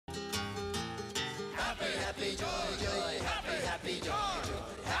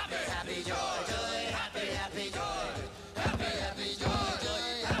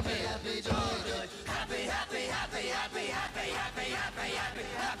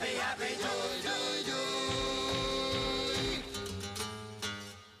happy, happy, joy, joy, joy.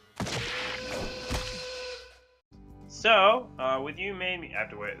 So, with You Made Me... I have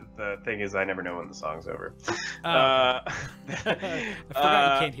to wait. The thing is, I never know when the song's over. Oh, okay. I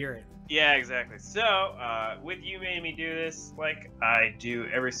forgot you can't hear it. Yeah, exactly. So, with You Made Me Do This, like I do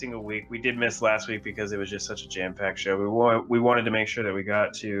every single week. We did miss last week because it was just such a jam-packed show. We wanted to make sure that we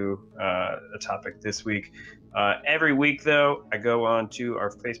got to a topic this week. Every week, though, I go on to our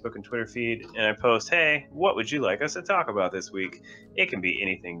Facebook and Twitter feed and I post, hey, what would you like us to talk about this week? It can be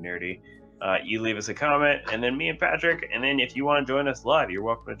anything nerdy. You leave us a comment, and then me and Patrick, and then if you want to join us live, you're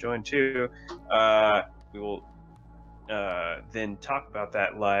welcome to join too. We will then talk about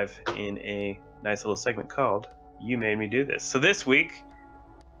that live in a nice little segment called You Made Me Do This. So this week,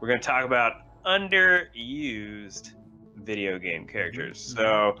 we're going to talk about underused video game characters.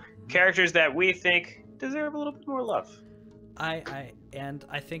 So characters that we think deserve a little bit more love. I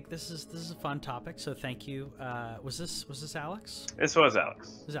think this is a fun topic, so thank you. Was this Alex? This was Alex.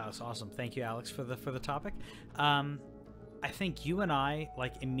 This was Alex. Awesome. Thank you, Alex, for the topic. I think you and I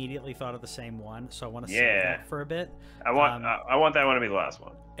like immediately thought of the same one, so I want to save that for a bit. I want that one to be the last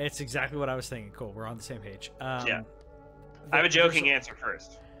one. It's exactly what I was thinking. Cool, we're on the same page. Yeah. I have a joking answer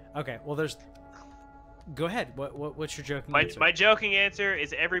first. Okay. Well, go ahead. What's your joking answer? My joking answer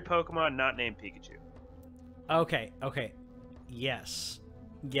is every Pokemon not named Pikachu. Okay. Yes,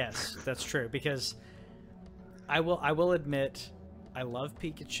 that's true, because I will admit I love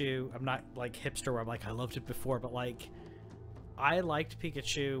Pikachu. I'm not like hipster where I'm like I loved it before, but like I liked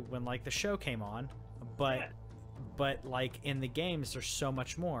Pikachu when like the show came on, but like in the games there's so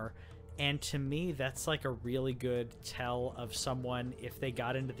much more, and to me that's like a really good tell of someone if they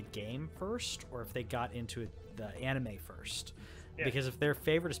got into the game first or if they got into the anime first. Yeah. Because if their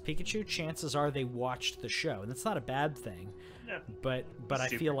favorite is Pikachu, chances are they watched the show, and that's not a bad thing. Yeah. But I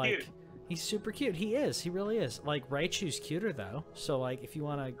feel like he's super cute. He is. He really is. Like Raichu's cuter though. So like if you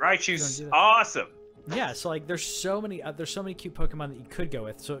want to, Raichu's awesome. Yeah. So like there's so many cute Pokemon that you could go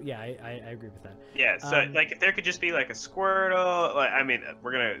with. So yeah, I agree with that. Yeah. So like if there could just be like a Squirtle, like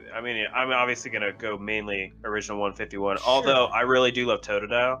I'm obviously gonna go mainly original 151. Sure. Although I really do love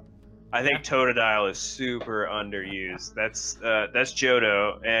Totodile. I think Totodile is super underused. That's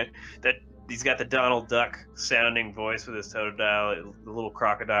Johto, and that he's got the Donald Duck sounding voice with his Totodile, the little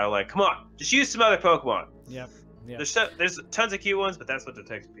crocodile. Like, come on, just use some other Pokemon. Yep. There's tons of cute ones, but that's what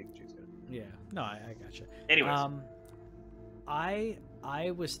Detective Pikachu's good. Yeah. No, I gotcha. Anyways, I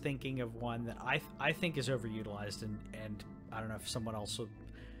was thinking of one that I think is overutilized, and I don't know if someone else would.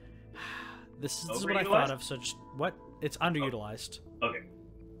 This is what I thought of. So just what? It's underutilized. Okay.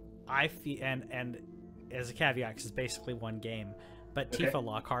 I feel, and as a caveat, because it's basically one game, but Tifa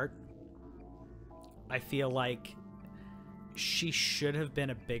Lockhart, I feel like she should have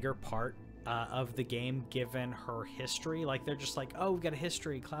been a bigger part of the game given her history. Like they're just like, oh, we've got a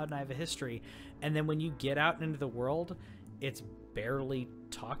history, Cloud and I have a history, and then when you get out into the world, it's barely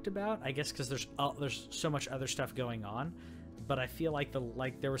talked about. I guess because there's so much other stuff going on, but I feel like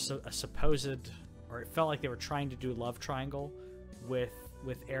there was a supposed, or it felt like they were trying to do love triangle with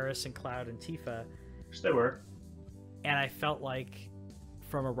Aeris and Cloud and Tifa. Which they were. And I felt like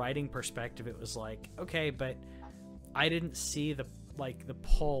from a writing perspective it was like, okay, but I didn't see the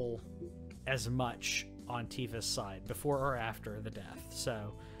pull as much on Tifa's side before or after the death.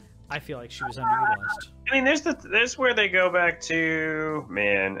 So I feel like she was underutilized. I mean, there's where they go back to,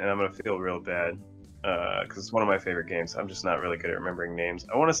 man, and I'm gonna feel real bad because it's one of my favorite games. I'm just not really good at remembering names.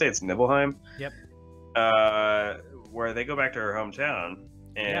 I want to say it's Nibelheim. Yep. Where they go back to her hometown,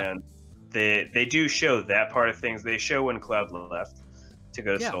 and they do show that part of things. They show when Cloud left to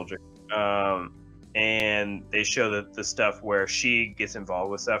go to Soldier, and they show the stuff where she gets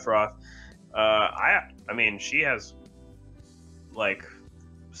involved with Sephiroth. I mean, she has like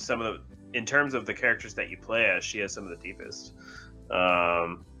some of the, in terms of the characters that you play as, she has some of the deepest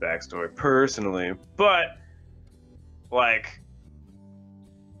backstory personally, but like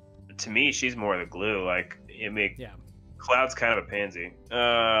to me, she's more the glue. Like Cloud's kind of a pansy.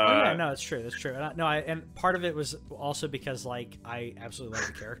 No, it's true. That's true. And part of it was also because like I absolutely love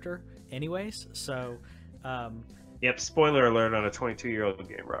the character, anyways. So, yep. Spoiler alert on a 22-year-old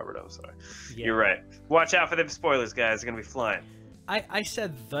game, Robert. I'm sorry. Yeah. You're right. Watch out for them spoilers, guys. They're gonna be flying. I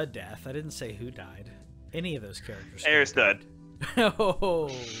said the death. I didn't say who died. Any of those characters. Aeris died.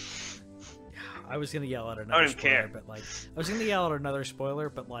 Oh. I was gonna yell at another spoiler, but like I was gonna yell at another spoiler,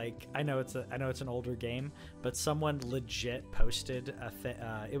 but like I know it's an older game, but someone legit posted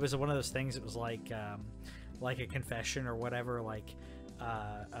it was one of those things. It was like a confession or whatever, like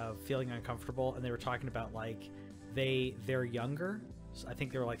of feeling uncomfortable, and they were talking about like they're younger I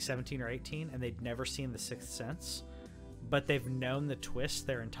think they were like 17 or 18, and they'd never seen The Sixth Sense, but they've known the twist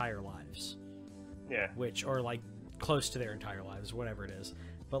their entire lives. Yeah. Or like close to their entire lives, whatever it is.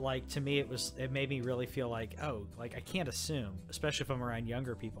 But like to me, it made me really feel like, oh, like I can't assume, especially if I'm around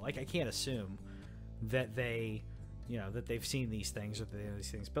younger people, like I can't assume that they, that they've seen these things or they know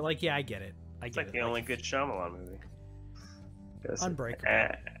these things. But like, yeah, I get it. It's like the only good Shyamalan movie. Unbreakable.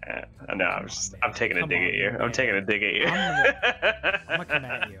 No, I'm taking a dig at you. I'm taking a dig at you. I'm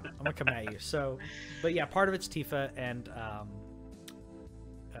gonna come at you. So, but yeah, part of it's Tifa and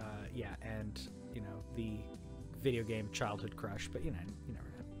the video game childhood crush. But you never know.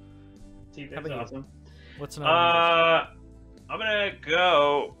 Tifa's awesome. What's another? I'm gonna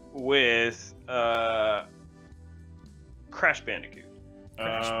go with Crash Bandicoot.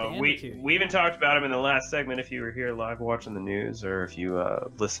 We even talked about him in the last segment if you were here live watching the news or if you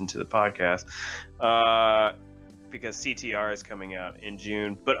listened to the podcast, because CTR is coming out in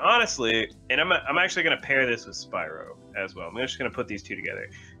June. But honestly, and I'm actually going to pair this with Spyro as well. I'm just going to put these two together.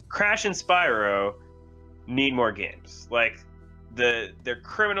 Crash and Spyro need more games. Like they're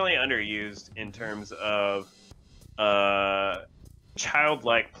criminally underused in terms of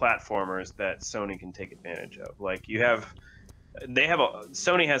childlike platformers that Sony can take advantage of. Like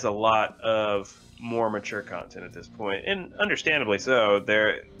Sony has a lot of more mature content at this point, and understandably so.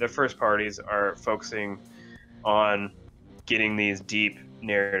 Their first parties are focusing on getting these deep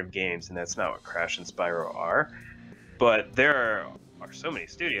narrative games, and that's not what Crash and Spyro are. But there are so many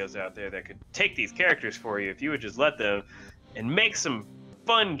studios out there that could take these characters for you if you would just let them and make some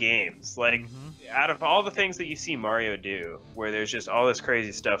fun games. Like out of all the things that you see Mario do, where there's just all this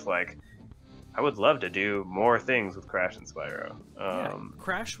crazy stuff, like I would love to do more things with Crash and Spyro.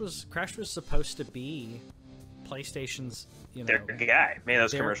 Crash was supposed to be PlayStation's, their guy. Man,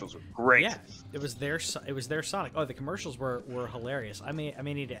 those commercials were great. Yeah, it was their Sonic. Oh, the commercials were hilarious. I may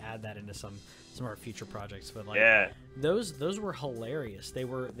need to add that into some of our future projects. But like, those were hilarious. They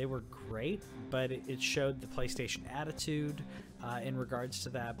were great, but it showed the PlayStation attitude in regards to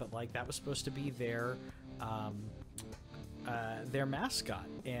that. But like that was supposed to be their mascot,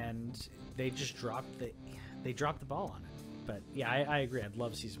 and they just dropped the ball on it. But yeah, I agree. I'd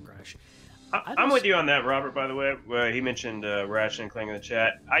love to see some Crash. I'm with you on that, Robert. By the way, he mentioned Ratchet and Clank in the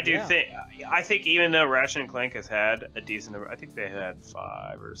chat. I think even though Ratchet and Clank has had a decent number, I think they had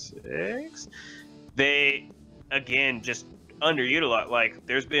 5 or 6. They again just underutilized. Like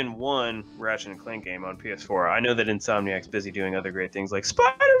there's been one Ratchet and Clank game on PS4. I know that Insomniac's busy doing other great things like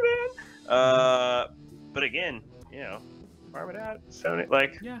Spider-Man. But again, farm it out, Sony.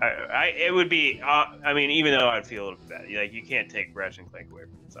 Like, it would be. I mean, even though I'd feel a little bad, like you can't take Ratchet and Clank away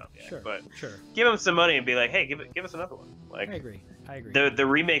from Insomniac, but give them some money and be like, hey, give us another one. Like, I agree. The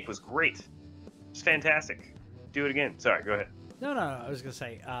remake was great. It's fantastic. Do it again. Sorry, go ahead. No. I was gonna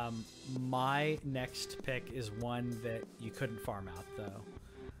say, my next pick is one that you couldn't farm out though.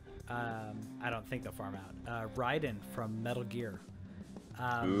 I don't think they'll farm out. Raiden from Metal Gear.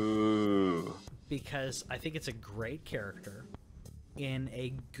 Ooh. Because I think it's a great character in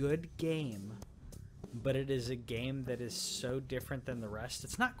a good game, but it is a game that is so different than the rest.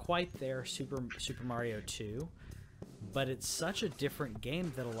 It's not quite their Super Mario 2, but it's such a different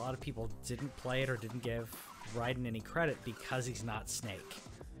game that a lot of people didn't play it or didn't give Raiden any credit because he's not Snake.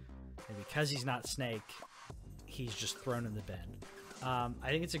 And because he's not Snake, he's just thrown in the bin. I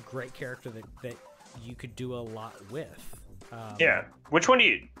think it's a great character that you could do a lot with. Which one do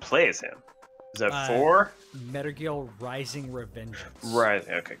you play as him? Is that 4? Metal Gear Rising Revengeance. Right.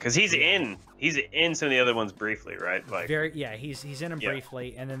 Okay. Because he's in some of the other ones briefly, right? Like he's in them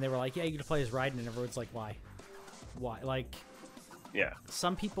briefly, and then they were like, yeah, you can play as Raiden, and everyone's like, why? Like,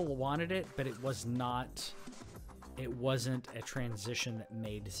 some people wanted it, but it wasn't a transition that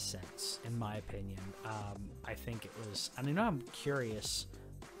made sense, in my opinion. I think it was. I mean, I'm curious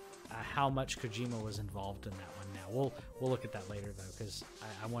how much Kojima was involved in that one. Now we'll look at that later though, because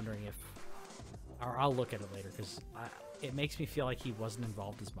I'm wondering if. Or I'll look at it later because it makes me feel like he wasn't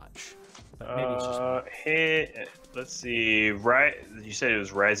involved as much. But maybe it's just me. Let's see. Right, you said it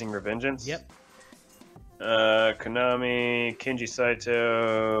was Rising Revengeance. Yep. Konami, Kenji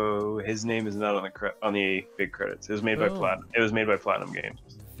Saito. His name is not on the big credits. It was made by Platinum. It was made by Platinum Games.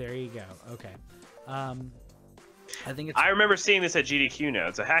 There you go. Okay. I think it's. I remember seeing this at GDQ. Now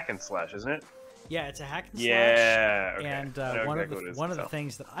it's a hack and slash, isn't it? Yeah, it's a hack and slash. Yeah, okay. And one of the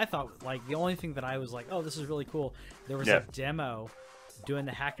things that I thought, like, the only thing that I was like, oh, this is really cool. There was a demo doing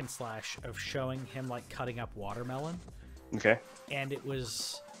the hack and slash of showing him like cutting up watermelon. Okay. And it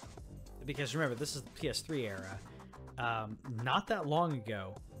was because remember this is the PS3 era, not that long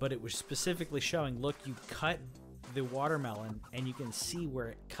ago, but it was specifically showing, look, you cut the watermelon, and you can see where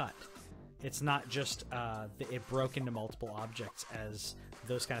it cut. It's not just it broke into multiple objects as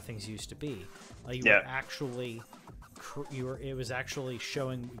those kind of things used to be. You were actually, it was actually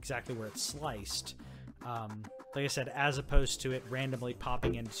showing exactly where it sliced. Like I said, as opposed to it randomly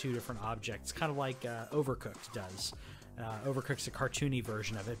popping into two different objects, kind of like Overcooked does. Overcooked's a cartoony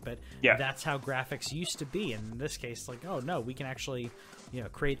version of it, but that's how graphics used to be. And in this case, like, oh no, we can actually,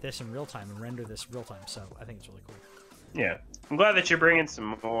 create this in real time and render this real time. So I think it's really cool. Yeah, I'm glad that you're bringing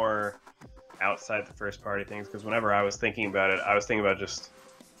some more outside the first party things, because whenever I was thinking about it, I was thinking about just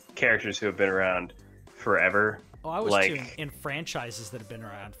characters who have been around forever. Oh, I was too, in franchises that have been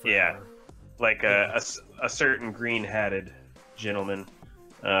around forever. Yeah, like a certain green-hatted gentleman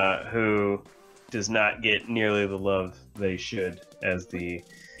who does not get nearly the love they should as the...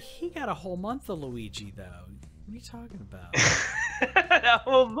 He got a whole month of Luigi, though. What are you talking about? A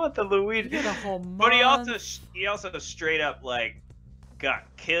whole month of Luigi. He got a whole month. But he also straight up, like, got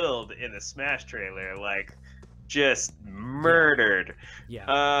killed in the Smash trailer, like, just murdered.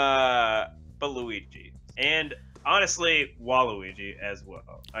 Yeah. But Luigi. And honestly, Waluigi as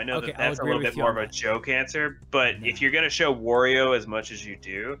well. I know that's a little bit more of a joke answer, but if you're going to show Wario as much as you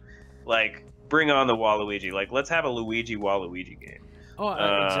do, like, bring on the Waluigi. Like, let's have a Luigi Waluigi game. Oh,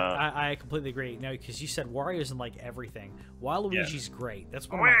 I completely agree. No, because you said Wario's in like everything. Waluigi's great. That's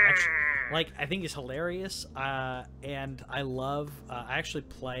one of my I think is hilarious. And I love. I actually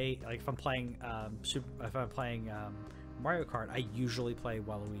play like if I'm playing Mario Kart, I usually play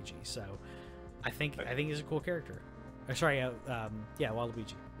Waluigi. So I think he's a cool character.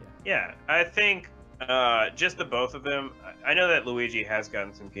 Waluigi. Yeah, I think just the both of them. I know that Luigi has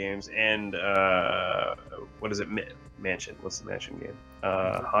gotten some games, and what is it? Mansion. What's the Mansion game?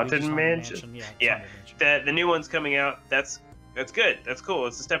 Haunted Mansion. Yeah. The new one's coming out. That's good. That's cool.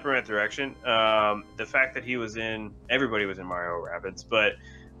 It's a step in the right direction. The fact that everybody was in Mario Rabbids, but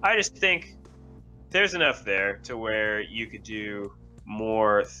I just think there's enough there to where you could do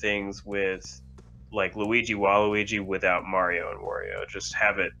more things with like Luigi Waluigi without Mario and Wario. Just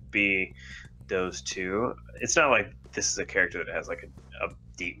have it be those two. It's not like this is a character that has like a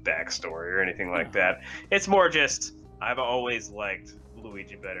deep backstory or anything like that. It's more just I've always liked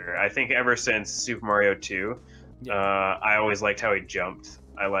Luigi better. I think ever since Super Mario 2, I always liked how he jumped.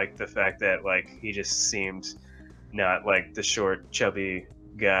 I liked the fact that like he just seemed not like the short, chubby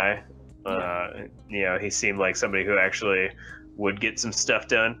guy. He seemed like somebody who actually would get some stuff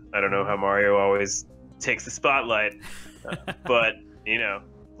done. I don't know how Mario always takes the spotlight, but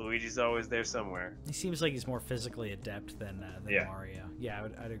Luigi's always there somewhere. He seems like he's more physically adept than Mario. Yeah,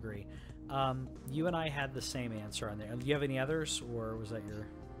 I'd agree. You and I had the same answer on there. Do you have any others, or was that your...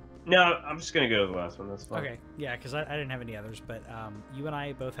 No, I'm just going to go to the last one. That's fine. Okay, yeah, because I didn't have any others, but you and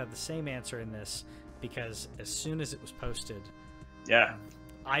I both had the same answer in this, because as soon as it was posted,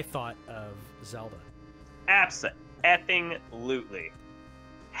 I thought of Zelda. Abso-effing-lutely.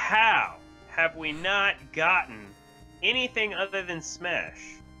 How have we not gotten anything other than Smash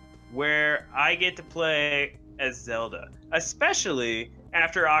where I get to play as Zelda, especially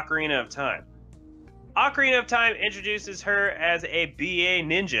after Ocarina of Time? Ocarina of Time introduces her as a BA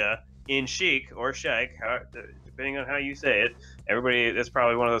ninja in Sheik or Sheik, depending on how you say it. Everybody, that's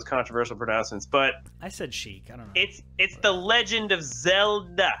probably one of those controversial pronouncements, but I said Sheik. I don't know. It's the Legend of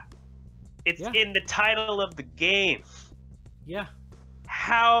Zelda. It's in the title of the game. Yeah.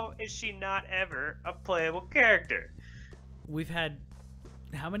 How is she not ever a playable character? We've had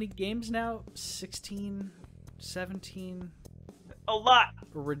how many games now? 16, 17? A lot.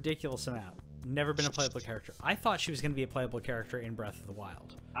 A ridiculous amount. Never been a playable character. I thought she was going to be a playable character in Breath of the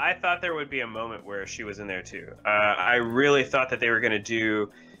Wild. I thought there would be a moment where she was in there too. I really thought that they were going to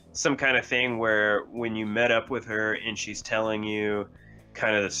do some kind of thing where when you met up with her and she's telling you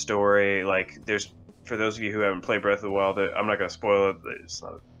kind of the story, like there's, for those of you who haven't played Breath of the Wild, I'm not going to spoil it. It's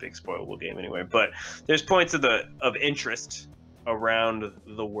not a big spoilable game anyway, but there's points of interest around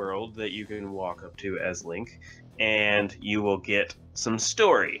the world that you can walk up to as Link, and you will get some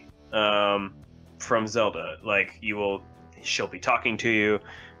story from Zelda. Like she'll be talking to you,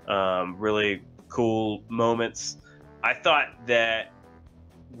 really cool moments. I thought that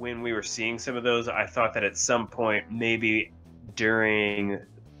when we were seeing some of those, I thought that at some point, maybe during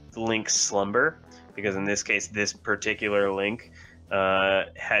Link's slumber, because in this case, this particular Link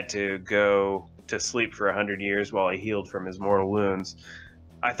had to go to sleep for 100 years while he healed from his mortal wounds.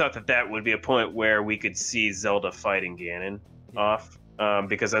 I thought that would be a point where we could see Zelda fighting Ganon off,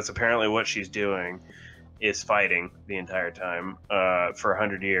 because that's apparently what she's doing, is fighting the entire time for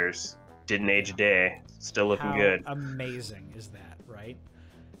 100 years. Didn't age a day, still looking good. Amazing is that, right?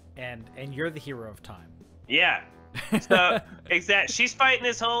 And you're the hero of time. Yeah, So she's fighting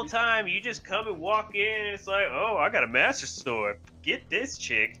this whole time. You just come and walk in, and it's like, oh, I got a master sword. Get this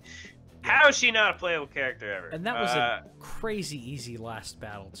chick. How is she not a playable character ever? And that was a crazy easy last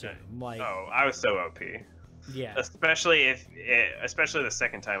battle too. Like, oh, I was so OP. Yeah. Especially the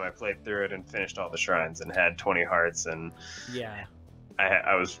second time I played through it and finished all the shrines and had 20 hearts, and yeah,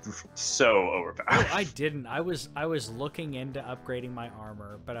 I was so overpowered. Oh, I didn't. I was looking into upgrading my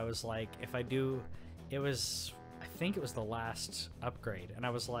armor, but I was like, if I do, I think it was the last upgrade, and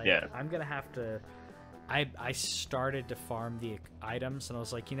I was like, yeah. I'm gonna have to. I started to farm the items, and I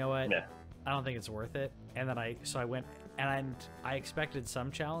was like, you know what? Yeah. I don't think it's worth it. And then I went, and I expected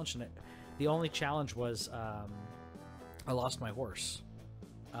some challenge, and the only challenge was I lost my horse.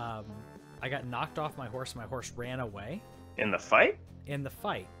 I got knocked off my horse. My horse ran away. In the fight? In the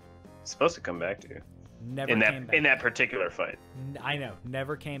fight. It's supposed to come back to you. Never came back. In that particular fight. I know.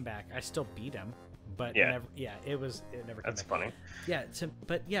 Never came back. I still beat him. But yeah. Never, yeah, it never came That's back. funny.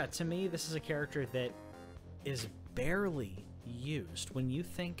 Yeah, to me, this is a character that is barely used. When you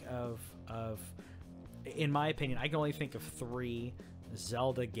think of in my opinion, I can only think of 3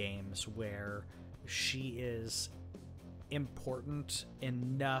 Zelda games where she is important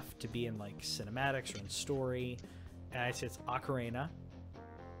enough to be in like cinematics or in story. And I say it's Ocarina,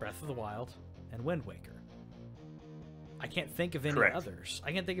 Breath of the Wild, and Wind Waker. I can't think of any others.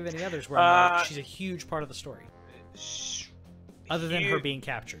 I can't think of any others where I'm like, she's a huge part of the story. Other than her being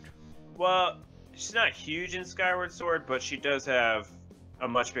captured. Well, she's not huge in Skyward Sword, but she does have a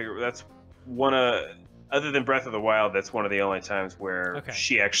much bigger. That's one of. Other than Breath of the Wild, that's one of the only times where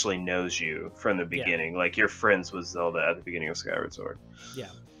she actually knows you from the beginning. Yeah. Like, you're friends with Zelda at the beginning of Skyward Sword. Yeah.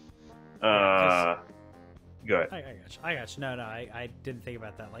 Go ahead. I got you. No, I didn't think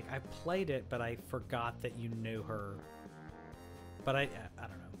about that. Like, I played it, but I forgot that you knew her. But I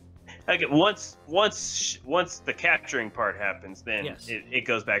don't know. Like, once the capturing part happens, then yes. it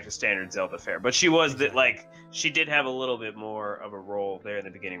goes back to standard Zelda fare. But she was she did have a little bit more of a role there in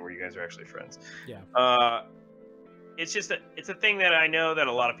the beginning where you guys are actually friends. Yeah. It's just it's a thing that I know that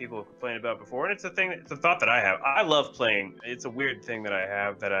a lot of people have complained about before, and it's a thought that I have. I love playing. It's a weird thing that I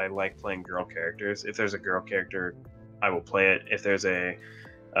have that I like playing girl characters. If there's a girl character, I will play it. If there's a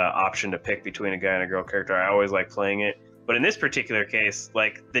option to pick between a guy and a girl character, I always like playing it. But in this particular case,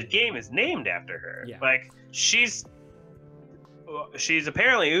 like, the game is named after her. Yeah. Like, she's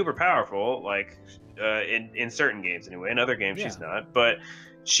apparently uber powerful, like, in certain games anyway. In other games, she's not. But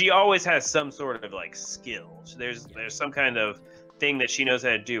she always has some sort of, like, skill. There's some kind of thing that she knows how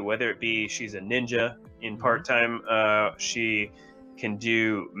to do, whether it be she's a ninja in part-time. She can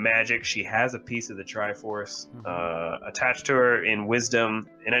do magic. She has a piece of the Triforce attached to her in wisdom.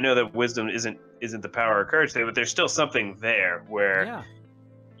 And I know that wisdom isn't the power or courage thing, but there's still something there where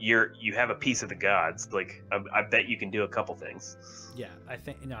you have a piece of the gods. Like, I bet you can do a couple things. Yeah,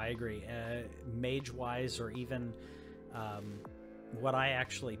 I agree. Mage wise, or even what I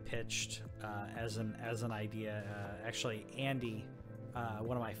actually pitched as an idea. Actually, Andy,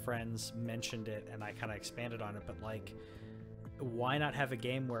 one of my friends, mentioned it, and I kind of expanded on it. But like, why not have a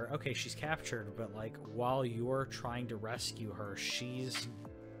game where, okay, she's captured, but like, while you're trying to rescue her, she's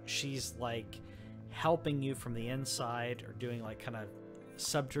like helping you from the inside, or doing like kind of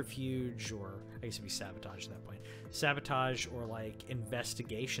subterfuge, or I guess it'd be sabotage at that point. Sabotage or like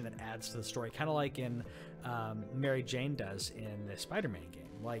investigation that adds to the story, kind of like in Mary Jane does in the Spider-Man game.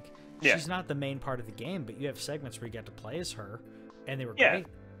 Like, she's not the main part of the game, but you have segments where you get to play as her, and they were great.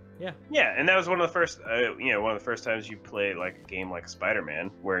 Yeah, and that was one of the first times you played like a game like Spider-Man,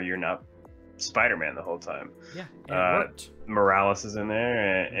 where you're not Spider-Man the whole time. Yeah, and it worked. Morales is in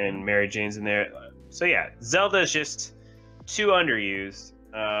there, and Mary Jane's in there. So yeah, Zelda is just too underused.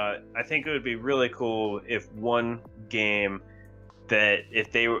 I think it would be really cool if one game that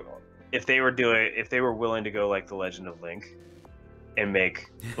if they were willing to go like the Legend of Link, and make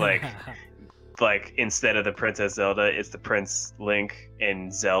like. Like, instead of the Princess Zelda, it's the Prince Link,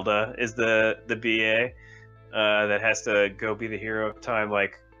 and Zelda is the BA that has to go be the hero of time.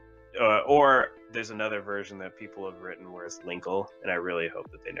 Like, or there's another version that people have written where it's Linkle, and I really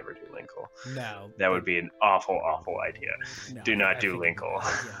hope that they never do Linkle. No, that would be an awful idea. No, do not do Linkle.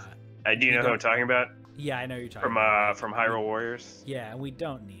 Do you know who I'm talking about? Yeah, I know you're talking about. From Hyrule Warriors. Yeah, and we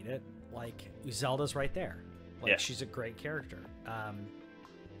don't need it. Like, Zelda's right there. Like, she's a great character.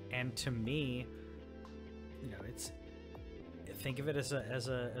 And to me, it's, think of it as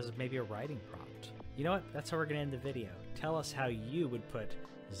maybe a writing prompt. You know what? That's how we're gonna end the video. Tell us how you would put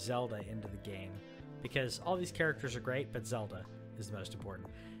Zelda into the game, because all these characters are great, but Zelda is the most important.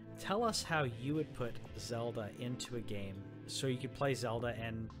 Tell us how you would put Zelda into a game so you could play Zelda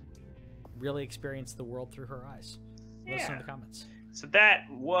and really experience the world through her eyes. Let us know in the comments. So that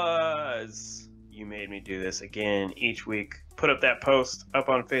was You Made Me Do This. Again, each week, put up that post up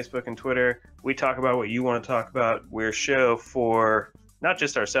on Facebook and Twitter. We talk about what you want to talk about. We're a show for not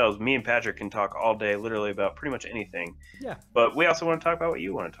just ourselves. Me and Patrick can talk all day, literally, about pretty much anything. Yeah. But we also want to talk about what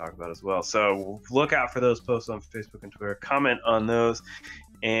you want to talk about as well. So look out for those posts on Facebook and Twitter. Comment on those.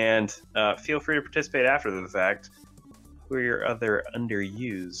 And feel free to participate after the fact. Who are your other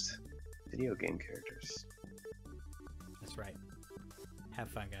underused video game characters? That's right. Have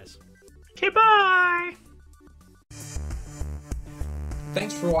fun, guys. Okay, bye!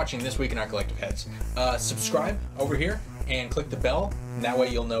 Thanks for watching This Week in Our Collective Heads. Subscribe over here and click the bell, and that way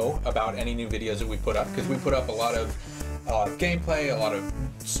you'll know about any new videos that we put up, because we put up a lot of gameplay, a lot of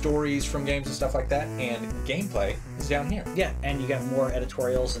stories from games and stuff like that, and gameplay is down here. Yeah, and you got more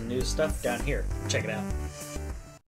editorials and news stuff down here. Check it out.